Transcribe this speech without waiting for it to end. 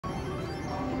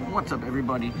What's up,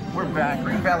 everybody? We're back,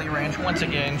 Green Valley Ranch, once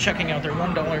again, checking out their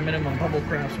 $1 minimum bubble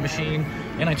crafts machine.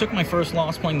 And I took my first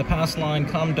loss playing the pass line,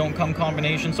 come, don't come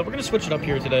combination, so we're going to switch it up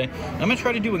here today. I'm going to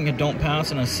try to do a don't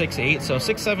pass and a 6-8, so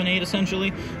 6-7-8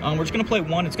 essentially. We're just going to play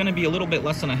one. It's going to be a little bit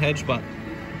less than a hedge, but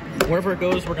wherever it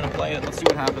goes, we're going to play it. Let's see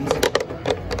what happens.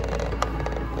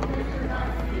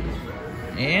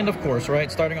 And of course,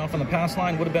 right, starting off on the pass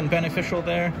line would have been beneficial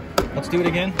there. Let's do it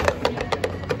again.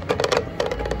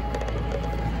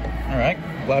 All right,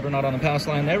 glad we're not on the pass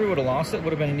line there. We would have lost it.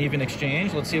 Would have been an even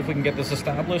exchange. Let's see if we can get this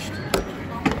established.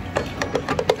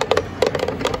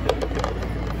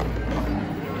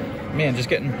 Man, just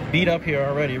getting beat up here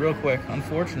already real quick,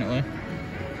 unfortunately.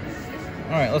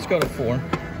 All right, let's go to 4. All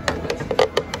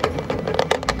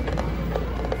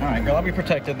right, girl, I'll be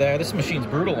protected there. This machine's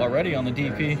brutal already on the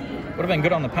DP. Would have been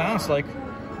good on the pass, like,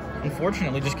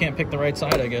 unfortunately, just can't pick the right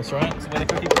side, I guess, right? That's the way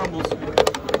the cookie crumbles.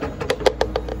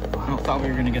 I thought we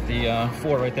were going to get the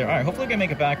 4 right there. All right, hopefully we can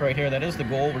make it back right here. That is the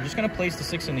goal. We're just going to place the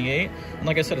 6 and the 8. And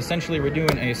like I said, essentially we're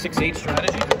doing a 6-8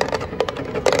 strategy.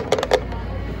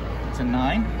 It's a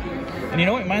 9. And you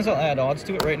know what? We might as well add odds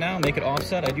to it right now and make it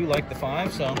offset. I do like the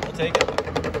 5, so we'll take it.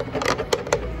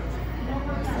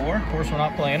 4. Of course, we're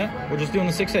not playing it. We're just doing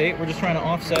the 6-8. We're just trying to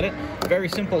offset it. Very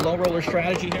simple low roller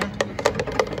strategy here.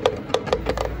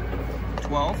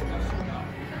 12.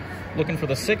 Looking for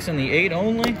the 6 and the 8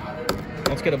 only.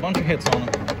 Let's get a bunch of hits on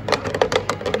them.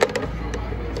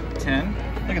 10.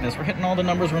 Look at this. We're hitting all the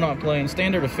numbers we're not playing.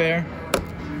 Standard affair.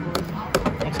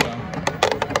 Let's go.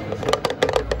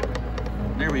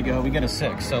 There we go. We get a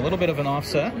 6. So a little bit of an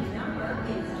offset.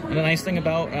 And the nice thing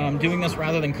about doing this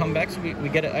rather than comebacks, we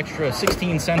get an extra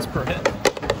 16 cents per hit.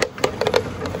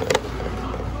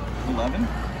 11.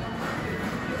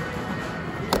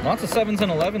 Lots of 7s and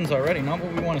 11s already. Not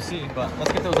what we want to see, but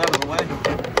let's get those out of the way.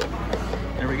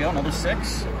 There we go, another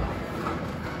 6.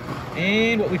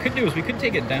 And what we could do is we could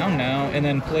take it down now and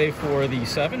then play for the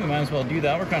 7. We might as well do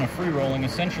that. We're kind of free rolling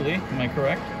essentially. Am I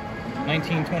correct?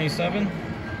 1927.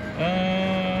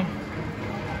 Yeah,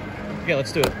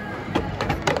 let's do it.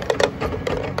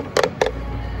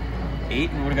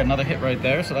 8. We would have got another hit right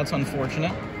there, so that's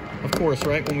unfortunate. Of course,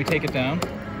 right, when we take it down.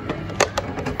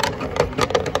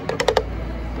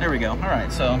 There we go. All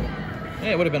right, so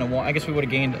yeah, it would have been I guess we would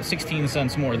have gained 16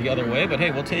 cents more the other way, but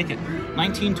hey, we'll take it.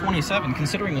 1927,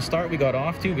 considering the start we got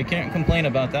off to, we can't complain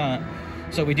about that.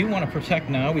 So we do want to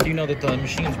protect now. We do know that the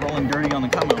machine's rolling dirty on the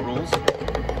come-out rolls.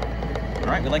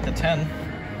 All right, we like the 10.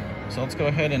 So let's go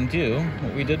ahead and do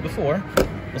what we did before.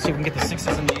 Let's see if we can get the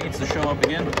 6s and the 8s to show up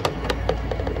again.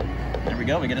 There we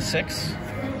go, we get a 6.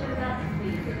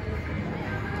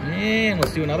 And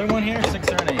let's do another one here, 6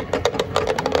 or an 8.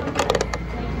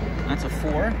 That's a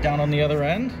 4 down on the other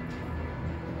end.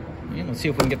 And let's see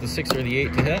if we can get the 6 or the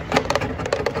 8 to hit.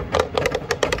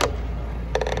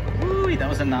 Ooh, that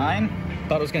was a 9.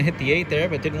 Thought it was going to hit the 8 there,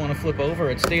 but didn't want to flip over.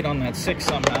 It stayed on that 6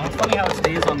 somehow. It's funny how it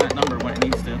stays on that number when it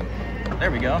needs to. There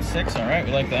we go, 6. All right,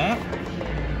 we like that.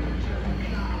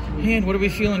 And what are we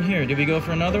feeling here? Do we go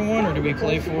for another one or do we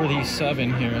play for the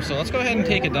 7 here? So let's go ahead and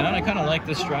take it down. I kind of like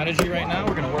this strategy right now.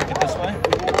 We're going to work it this way.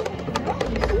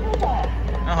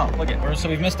 Oh, look at it. So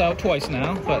we've missed out twice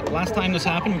now, but last time this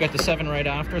happened, we got the 7 right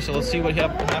after, so let's see what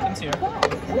happens here. 9,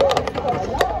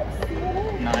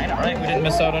 all right, we didn't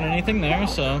miss out on anything there,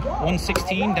 so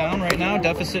 116 down right now,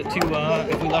 deficit to,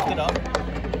 if we left it up.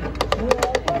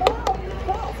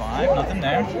 5, nothing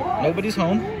there. Nobody's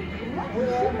home.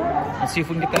 Let's see if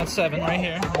we can get that 7 right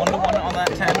here. 1-1 on that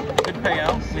 10, good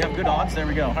payout. We have good odds, there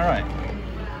we go, all right.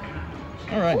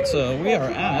 All right, so we are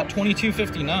at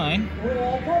 22.59,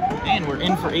 and we're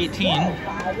in for 18.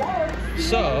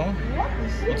 So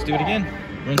let's do it again.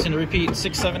 Rinse and repeat,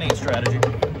 6-7-8 strategy.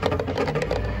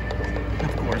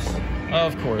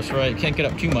 Of course, right? Can't get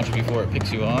up too much before it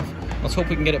picks you off. Let's hope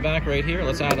we can get it back right here.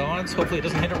 Let's add odds. Hopefully it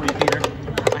doesn't hit a repeater.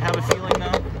 I have a feeling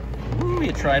though. Ooh,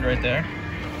 you tried right there.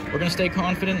 We're gonna stay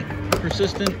confident,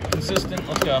 persistent, consistent.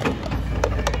 Let's go.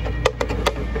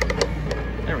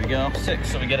 There we go, 6,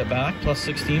 so we get it back, plus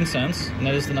 16 cents. And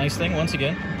that is the nice thing, once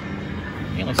again.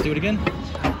 Yeah, let's do it again.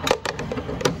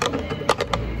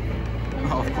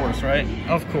 Oh, of course, right?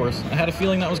 Of course. I had a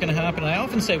feeling that was going to happen. I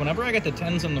often say, whenever I get the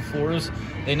 10s and the 4s,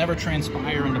 they never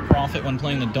transpire into profit when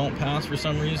playing the don't pass for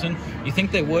some reason. You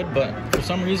think they would, but for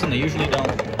some reason, they usually don't.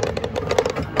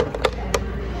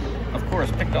 Of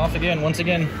course, picked off again, once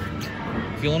again.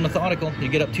 Feeling methodical. You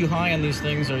get up too high on these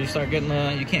things, or you start getting,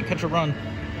 you can't catch a run.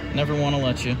 Never want to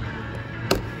let you.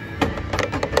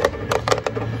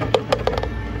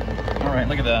 All right,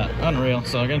 look at that. Unreal.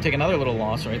 So we're going to take another little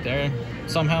loss right there.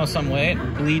 Somehow, some way,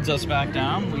 it bleeds us back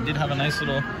down. We did have a nice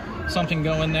little something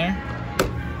going there.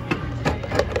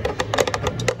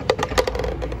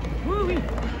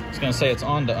 going to say it's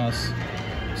on to us.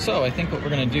 So I think what we're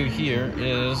going to do here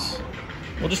is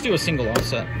we'll just do a single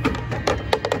offset.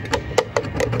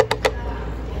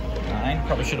 9.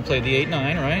 Probably should have played the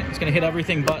 8-9, right? It's going to hit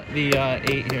everything but the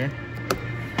 8 here.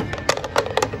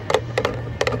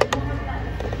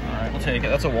 All right, we'll take it.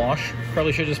 That's a wash.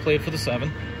 Probably should have just played for the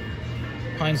 7.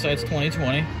 Hindsight's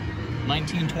 20/20.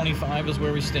 1925 is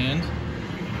where we stand.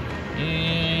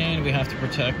 And we have to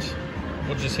protect.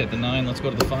 We'll just hit the 9. Let's go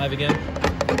to the 5 again.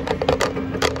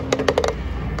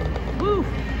 Woo!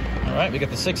 All right, we got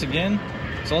the 6 again.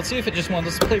 So let's see if it just wants.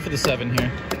 Let's play for the 7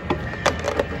 here.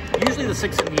 Usually the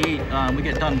 6 and the 8, we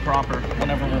get done proper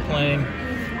whenever we're playing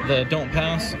the don't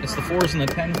pass. It's the 4s and the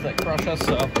 10s that crush us.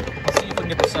 So let's see if we can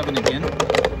get the 7 again.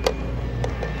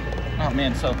 Oh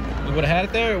man, so we would have had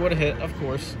it there. It would have hit, of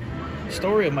course.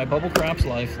 Story of my bubble craps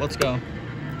life. Let's go.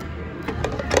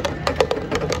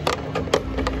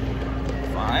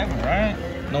 5, all right.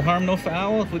 No harm, no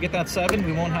foul. If we get that 7,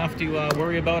 we won't have to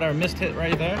worry about our missed hit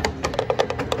right there.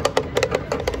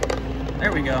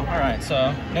 There we go. All right,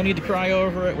 so no need to cry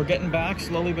over it. We're getting back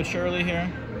slowly but surely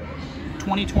here.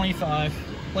 20-25,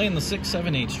 playing the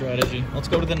 6-7-8 strategy. Let's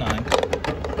go to the 9.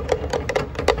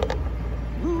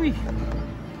 Woo-wee.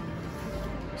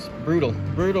 It's brutal,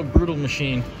 brutal, brutal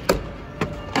machine.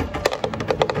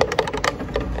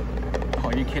 Oh,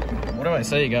 are you kidding? What do I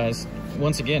say, guys?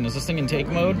 Once again, is this thing in take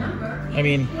mode? I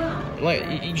mean,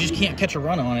 like, you just can't catch a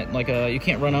run on it. Like, you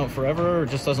can't run out forever, or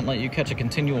it just doesn't let you catch a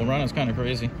continual run. It's kind of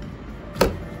crazy.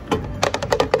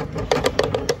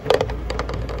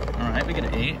 All right, we get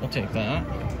an 8. We'll take that.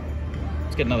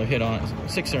 Let's get another hit on it.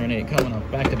 6 or an 8 coming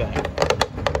up, back to back.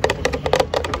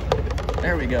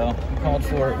 There we go. We called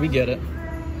for it. We get it.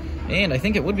 And I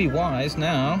think it would be wise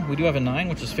now. We do have a 9,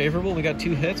 which is favorable. We got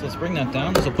 2 hits. Let's bring that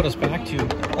down. This will put us back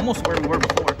to almost where we were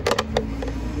before.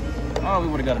 Oh, we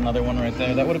would have got another one right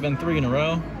there. That would have been 3 in a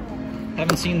row.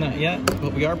 Haven't seen that yet,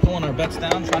 but we are pulling our bets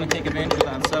down, trying to take advantage of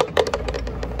that 7.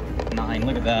 9,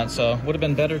 look at that. So would have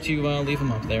been better to leave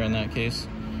them up there in that case.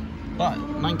 But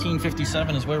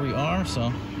 1957 is where we are,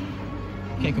 so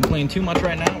can't complain too much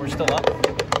right now. We're still up.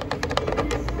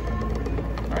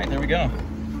 All right, there we go.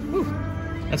 Whew.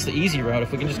 That's the easy route.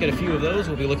 If we can just get a few of those,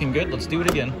 we'll be looking good. Let's do it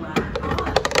again.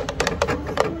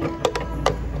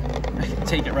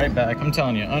 Take it right back. I'm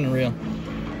telling you, unreal.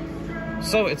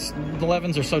 So it's the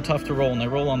 11s are so tough to roll, and they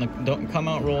roll on the don't come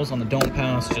out rolls on the don't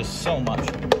pass just so much.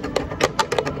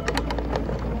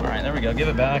 All right, there we go. Give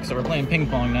it back. So we're playing ping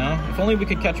pong now. If only we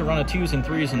could catch a run of 2s and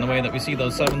 3s in the way that we see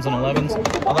those 7s and 11s.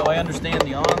 Although I understand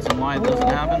the odds and why it doesn't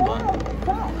happen, but.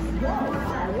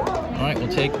 All right, we'll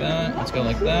take that. Let's go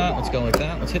like that. Let's go like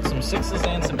that. Let's hit some 6s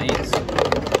and some 8s.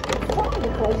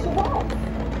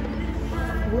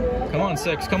 Come on,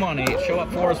 6. Come on, 8. Show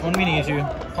up for us when we need you.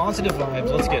 Positive vibes.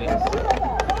 Let's get it.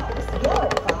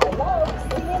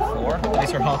 4.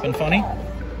 Nice for hopping funny.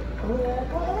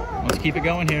 Let's keep it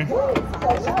going here.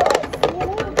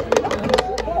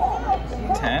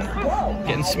 10.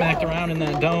 Getting smacked around in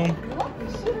that dome.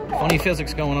 Funny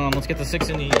physics going on. Let's get the 6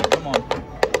 in the 8. Come on.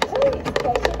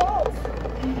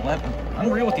 11.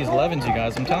 Unreal with these 11s, you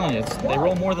guys. I'm telling you, they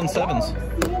roll more than 7s.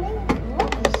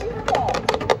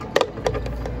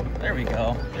 There we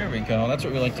go. There we go. That's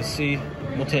what we like to see.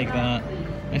 We'll take that.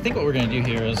 I think what we're going to do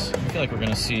here is, I feel like we're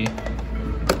going to see.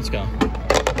 Let's go.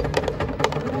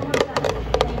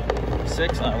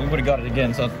 6. We would have got it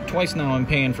again. So twice now I'm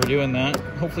paying for doing that.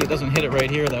 Hopefully it doesn't hit it right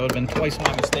here. That would have been twice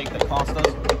my mistake that cost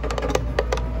us.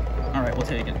 All right, we'll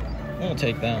take it. We'll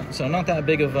take that. So not that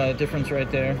big of a difference right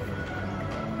there.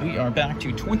 We are back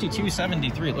to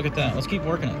 22.73. Look at that. Let's keep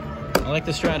working it. I like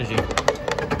this strategy.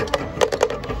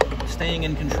 Staying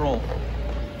in control.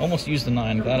 Almost used the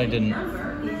 9. Glad I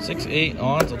didn't. 6, 8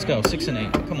 odds. Let's go. 6 and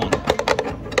 8. Come on.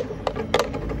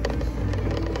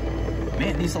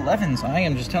 Man, these 11s. I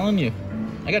am just telling you.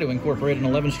 I got to incorporate an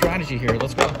 11 strategy here.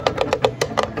 Let's go.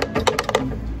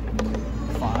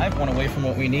 5. 1 away from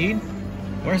what we need.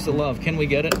 Where's the love? Can we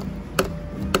get it?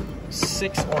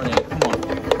 6 or an 8. Come on.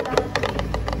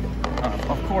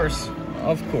 Of course.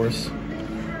 Of course.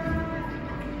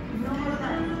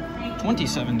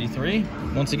 20.73.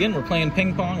 Once again, we're playing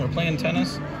ping pong. We're playing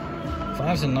tennis.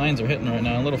 5s and 9s are hitting right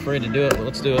now. I'm a little afraid to do it, but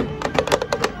let's do it.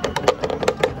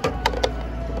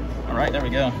 All right, there we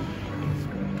go.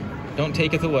 Don't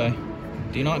taketh away.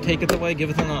 Do not taketh away.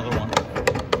 Giveth another one.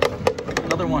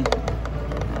 Another one.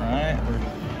 All right,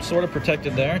 we're sort of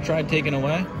protected there. Tried taking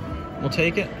away. We'll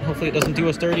take it. Hopefully it doesn't do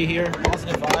us dirty here.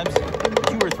 Positive vibes.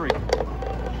 2 or 3.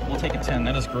 We'll take a 10.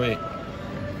 That is great.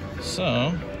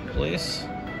 So, place.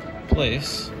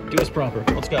 Do us proper.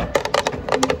 Let's go.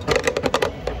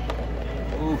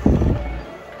 Ooh.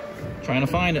 Trying to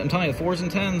find it. I'm telling you, the 4s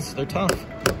and 10s, they're tough.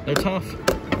 They're tough.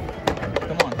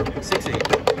 Come on. 6, 8.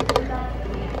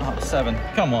 Oh, 7.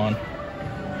 Come on.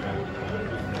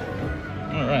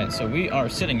 All right, so we are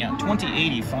sitting at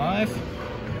 20.85.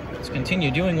 Let's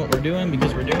continue doing what we're doing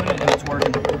because we're doing it and it's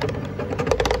working.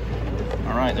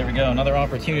 All right, there we go. Another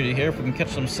opportunity here. If we can catch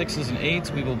some 6s and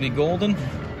 8s, we will be golden.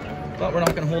 But we're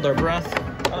not going to hold our breath.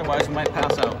 Otherwise, we might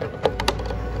pass out.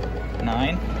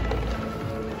 9.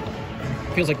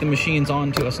 Feels like the machine's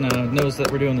on to us now. It knows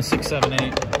that we're doing the 6, 7, 8.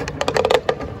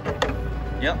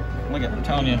 Yep, look at it. I'm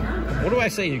telling you. What do I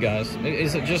say, you guys?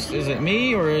 Is it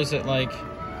me or is it like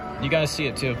you guys see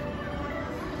it too?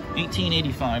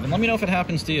 18.85. And let me know if it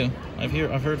happens to you. I've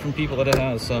heard from people that it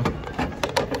has, so.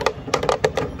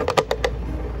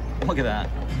 Look at that.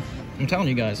 I'm telling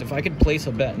you guys, if I could place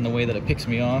a bet in the way that it picks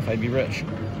me off, I'd be rich.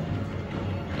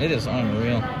 It is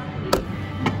unreal.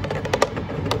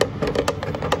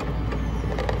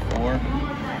 4.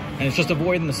 And it's just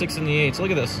avoiding the 6 and the 8s. Look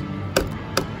at this.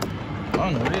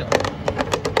 Unreal.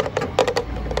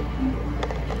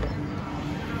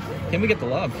 Can we get the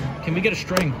love? Can we get a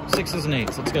string? 6s and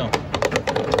 8s. Let's go.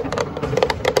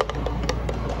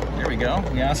 There we go.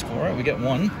 We asked for it. We get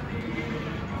 1.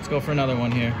 Let's go for another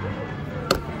one here.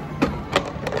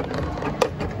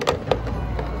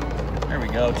 There we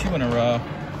go. 2 in a row.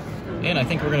 And I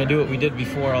think we're going to do what we did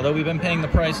before, although we've been paying the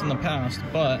price in the past,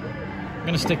 but we're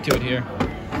going to stick to it here.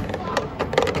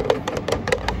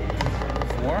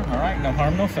 4. All right. No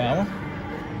harm, no foul.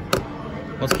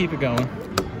 Let's keep it going.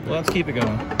 Let's keep it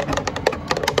going.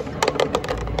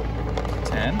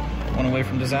 10. 1 away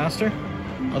from disaster.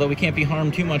 Although we can't be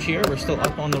harmed too much here. We're still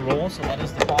up on the roll, so that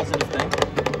is the positive thing.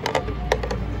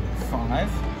 5.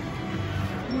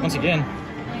 Once again,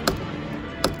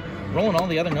 rolling all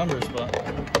the other numbers, but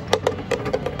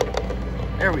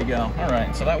there we go. All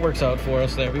right, so that works out for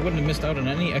us there. We wouldn't have missed out on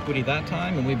any equity that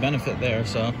time, and we benefit there.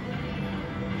 So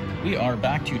we are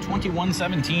back to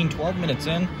 21.17, 12 minutes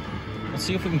in. Let's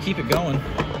see if we can keep it going.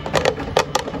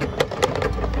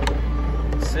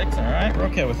 6, all right, we're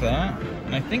okay with that.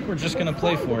 And I think we're just gonna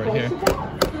play for it here.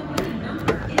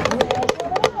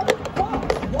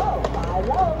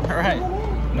 All right,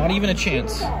 not even a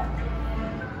chance.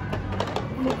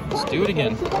 Let's do it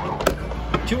again.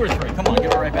 2 or 3, come on,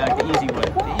 give it right back, the easy way,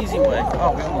 the easy way.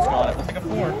 Oh, we almost got it, let's take a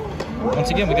 4. Once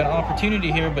again, we got an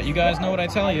opportunity here, but you guys know what I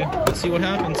tell you. Let's see what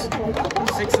happens.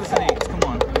 6s and 8s, come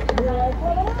on.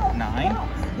 9.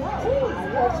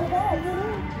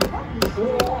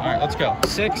 All right, let's go.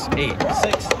 6, 8,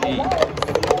 6, 8.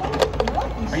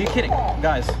 Are you kidding?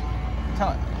 Guys,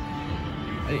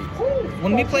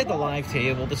 when we play the live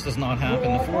table, this does not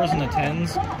happen. The 4s and the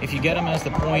 10s, if you get them as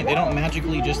the point, they don't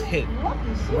magically just hit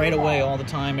right away all the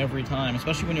time, every time,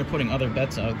 especially when you're putting other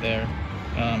bets out there.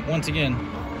 Once again,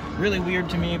 really weird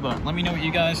to me, but let me know what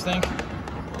you guys think.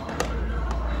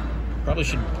 Probably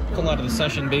should pull out of the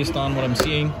session based on what I'm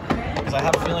seeing, because I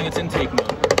have a feeling it's intake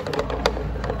mode.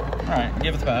 All right,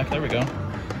 give it back. There we go.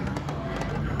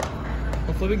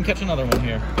 Hopefully we can catch another one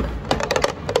here.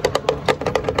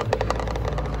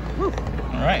 Whew.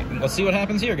 All right, let's see what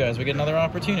happens here, guys. We get another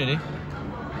opportunity.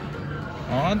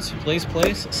 Odds, place,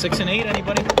 6 and 8,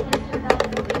 anybody?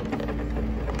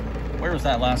 Where was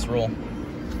that last roll?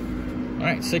 All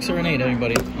right, 6 or an 8,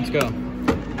 everybody. Let's go.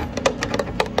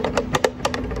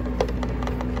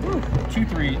 Whew. 2,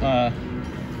 3, a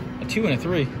 2 and a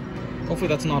 3. Hopefully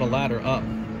that's not a ladder up.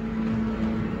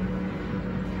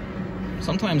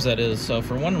 Sometimes that is, so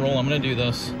for 1 roll, I'm gonna do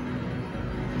this.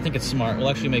 I think it's smart. We'll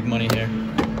actually make money here.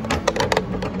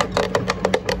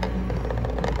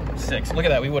 6. Look at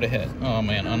that, we would have hit. Oh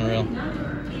man, unreal.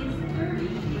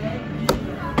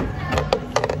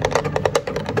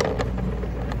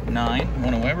 Nine.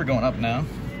 1 away, we're going up now.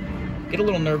 Get a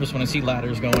little nervous when I see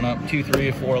ladders going up. 2,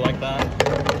 3, 4 like that.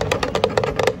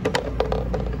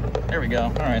 There we go.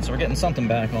 All right, so we're getting something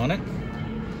back on it.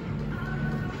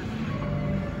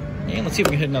 And let's see if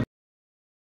we can hit another.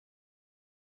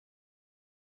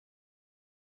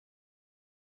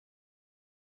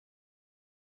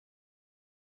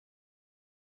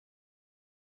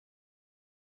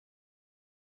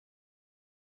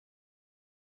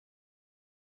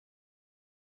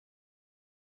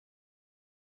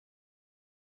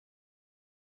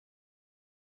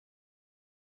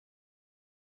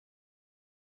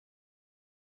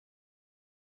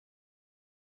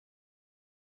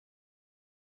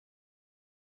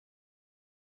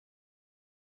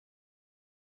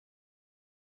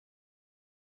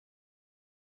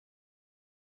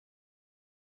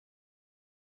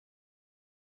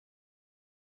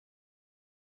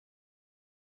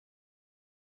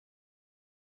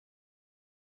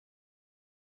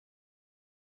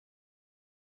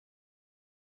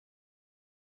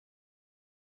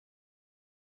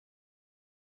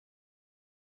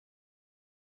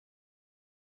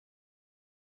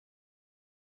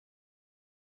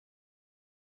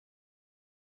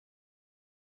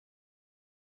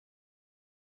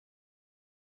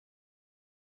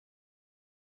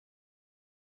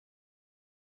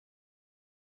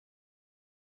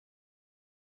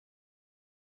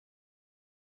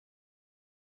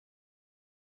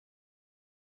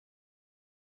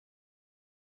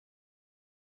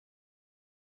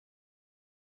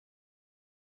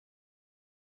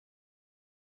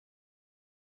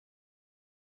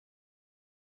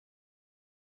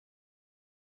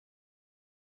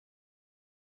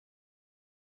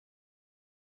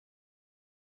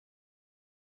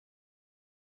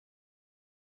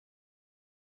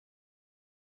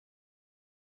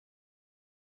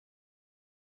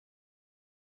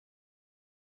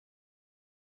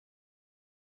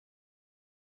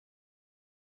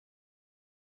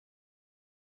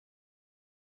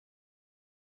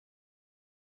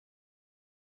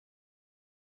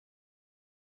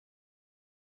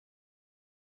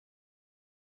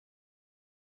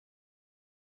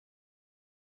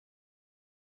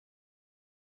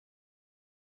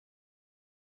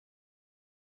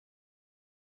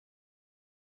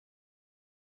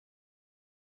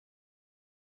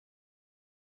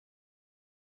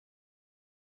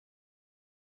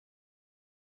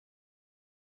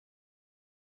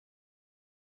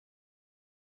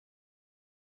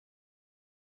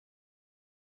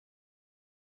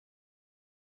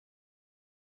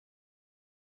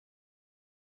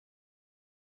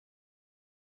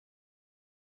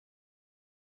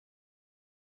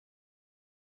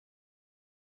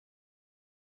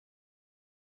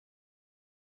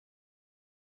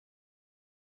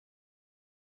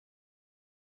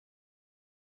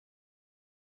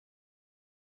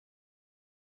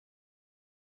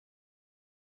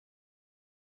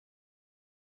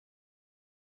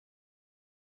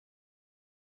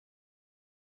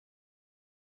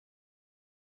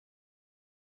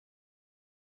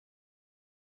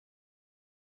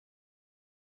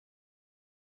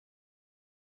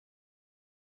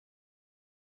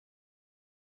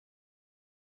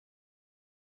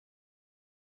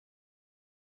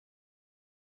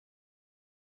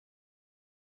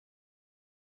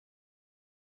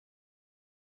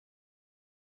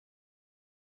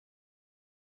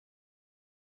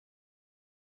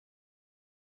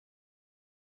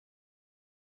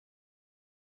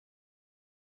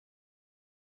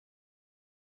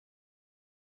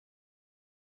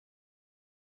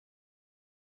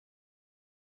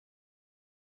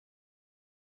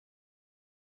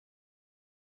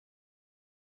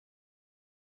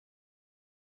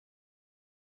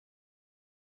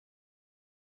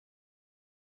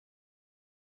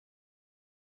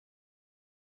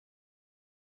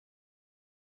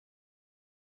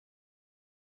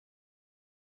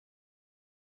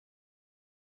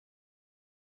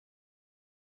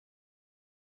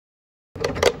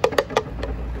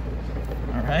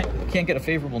 Can't get a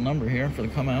favorable number here for the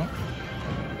come out.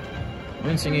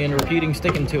 Rinsing in, repeating,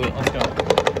 sticking to it. Let's go.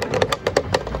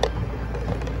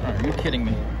 All right, you're kidding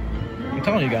me. I'm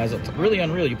telling you guys, it's really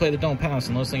unreal. You play the don't pass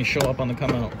and those things show up on the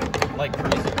come out like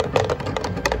crazy.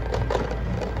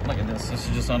 Look at this. This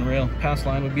is just unreal. Pass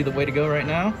line would be the way to go right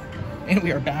now. And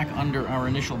we are back under our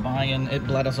initial buy-in. It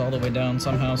bled us all the way down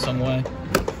somehow, some way.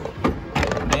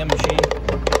 Damn machine.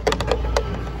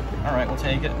 All right, we'll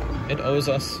take it. It owes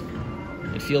us.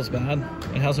 It feels bad.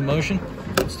 It has emotion.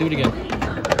 Let's do it again.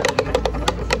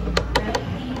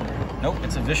 Nope,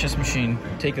 it's a vicious machine.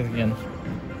 Take it again.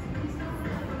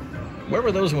 Where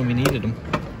were those when we needed them?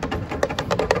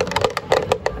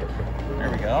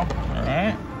 There we go. All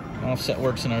right. Offset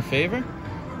works in our favor.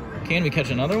 Can we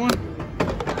catch another one?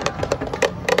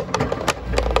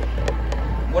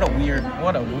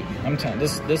 I'm telling you,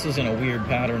 this is in a weird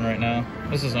pattern right now.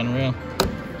 This is unreal.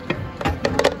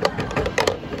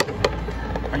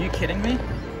 Are you kidding me?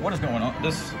 What is going on?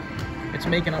 It's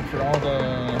making up for all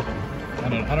the,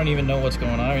 I don't even know what's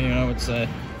going on. You know, this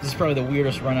is probably the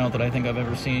weirdest run out that I think I've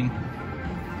ever seen.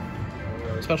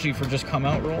 Especially for just come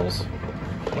out rolls.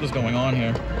 What is going on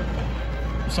here?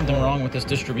 There's something wrong with this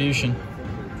distribution.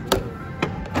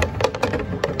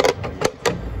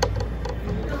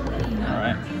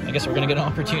 Alright, I guess we're gonna get an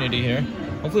opportunity here.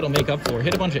 Hopefully it'll make up for it.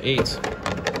 Hit a bunch of 8s.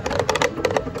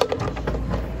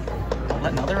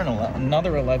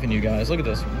 Another 11, you guys. Look at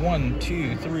this. 1,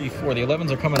 2, 3, 4. The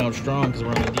 11s are coming out strong because we're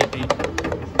on the DP.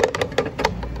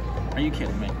 Are you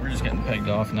kidding me? We're just getting pegged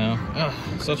off now. Ugh,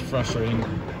 such frustrating.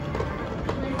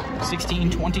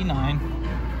 16.29.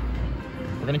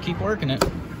 We're gonna keep working it. 2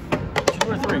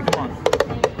 or 3, come on.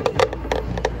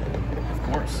 Of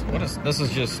course. This is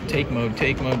just take mode,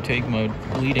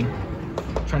 bleeding.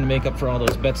 Trying to make up for all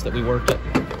those bets that we worked at.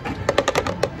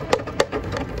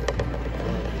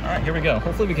 All right, here we go.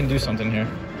 Hopefully we can do something here.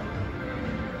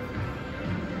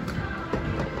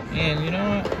 And you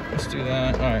know what? Let's do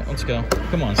that. All right, let's go.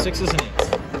 Come on, 6s and 8s.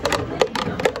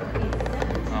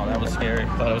 That was scary.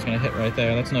 Thought I was going to hit right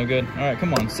there. That's no good. All right,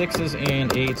 come on. 6s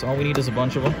and 8s. All we need is a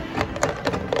bunch of them.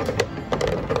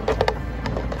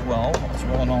 12. It's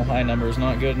rolling all high numbers.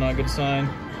 Not good. Not good sign.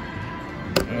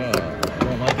 I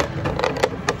don't like it.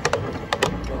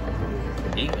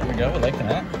 8. There we go. I like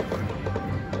that.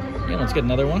 Yeah, let's get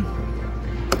another one.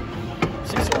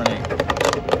 6 or an 8.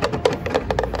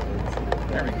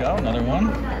 There we go. Another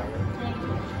one.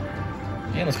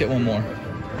 And let's get one more.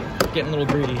 Getting a little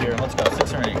greedy here. Let's go.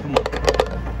 6 or 8. Come on.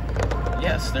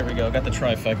 Yes, there we go. Got the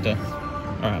trifecta.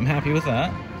 All right, I'm happy with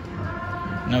that.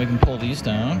 Now we can pull these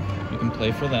down. We can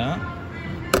play for that.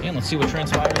 And let's see what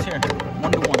transpires here.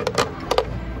 1 to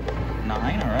 1.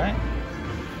 9. All right.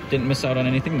 Didn't miss out on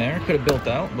anything there. Could have built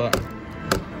out, but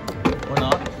we're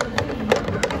not.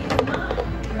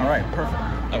 All right, perfect.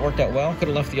 That worked out well. Could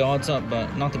have left the odds up,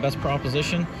 but not the best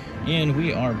proposition. And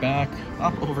we are back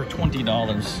up over $20.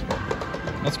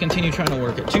 Let's continue trying to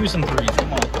work it. 2s and 3s,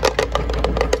 come on.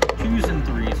 2s and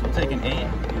 3s, we'll take an 8.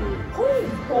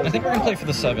 I think we're gonna play for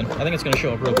the 7. I think it's gonna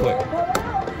show up real quick.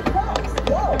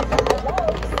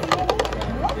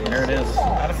 There it is.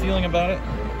 I had a feeling about it.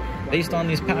 Based on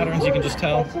these patterns, you can just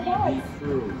tell.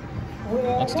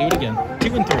 Let's do it again.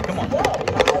 2 and 3, come on.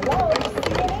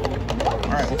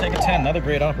 All right, we'll take a 10. Another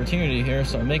great opportunity here.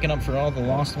 So making up for all the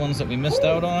lost ones that we missed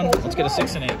out on. Let's get a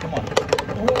 6 and 8, come on.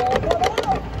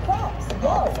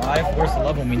 5, where's the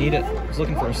love when we need it? I was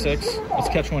looking for a 6. Let's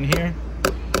catch one here.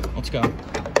 Let's go.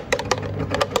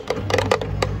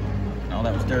 Oh,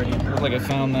 that was dirty. Looks like I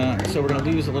found that. So we're gonna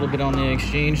lose a little bit on the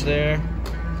exchange there.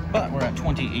 But we're at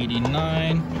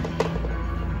 20.89.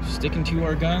 Sticking to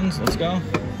our guns, let's go.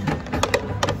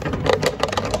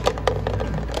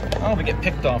 Oh, we get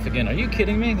picked off again. Are you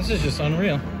kidding me? This is just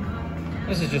unreal.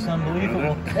 This is just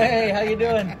unbelievable. Hey, how you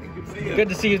doing? Good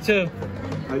to see you too.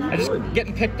 I'm just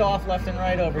getting picked off left and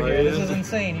right over here. This is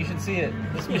insane. You should see it.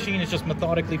 This machine is just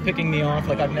methodically picking me off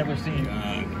like I've never seen.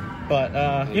 But,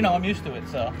 you know, I'm used to it,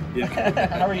 so. Yeah.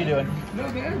 How are you doing?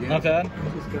 Not bad. Yeah. Not bad?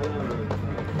 Just got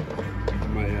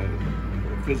my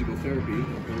physical therapy.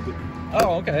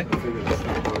 Oh, okay.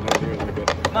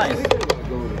 Nice.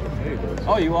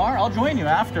 Oh, you are? I'll join you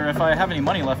after if I have any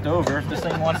money left over. If this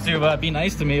thing wants to be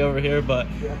nice to me over here. But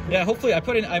yeah, hopefully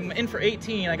I'm in for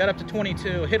 18. I got up to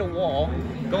 22, hit a wall,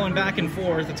 going back and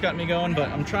forth. It's got me going, but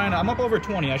I'm up over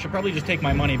 20. I should probably just take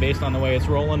my money based on the way it's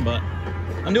rolling, but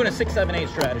I'm doing a 6, 7, 8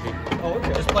 strategy. Oh,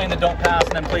 okay. Just playing the don't pass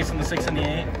and then placing the 6 and the 8.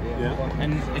 Yeah.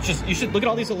 And it's just, you should look at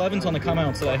all these 11s on the come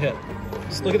outs that I hit.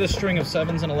 Just look at this string of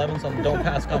 7s and 11s on the don't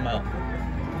pass come out.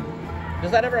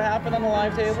 Does that ever happen on the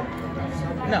live table?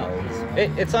 No.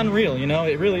 It's unreal, you know?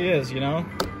 It really is, you know?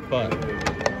 But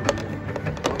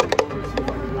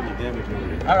damage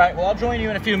on it. All right, well, I'll join you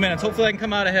in a few minutes. Hopefully I can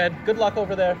come out ahead. Good luck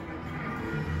over there.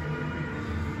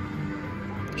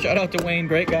 Shout out to Wayne,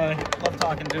 great guy. Love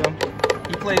talking to him.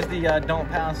 He plays the don't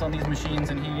pass on these machines,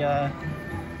 and he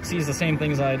sees the same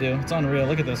things I do. It's unreal.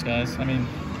 Look at this, guys. I mean,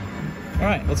 all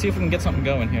right, let's see if we can get something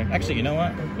going here. Actually, you know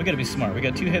what? We got to be smart. We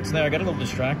got 2 hits there. I got a little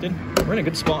distracted. We're in a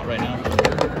good spot right now.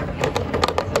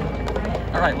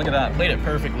 All right, look at that. Played it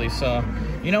perfectly. So,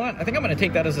 you know what? I think I'm going to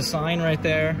take that as a sign right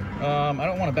there. I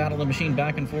don't want to battle the machine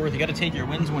back and forth. You got to take your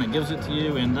wins when it gives it to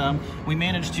you. And we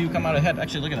managed to come out ahead.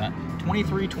 Actually, look at that.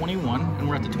 23-21, and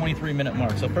we're at the 23-minute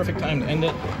mark. So perfect time to end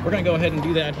it. We're going to go ahead and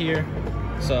do that here.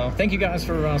 So thank you guys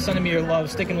for sending me your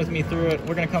love, sticking with me through it.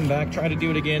 We're going to come back, try to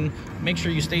do it again. Make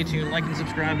sure you stay tuned, like and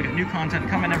subscribe. We got new content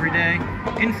coming every day.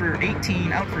 In for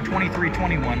 18, out for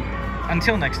 23-21.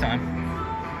 Until next time.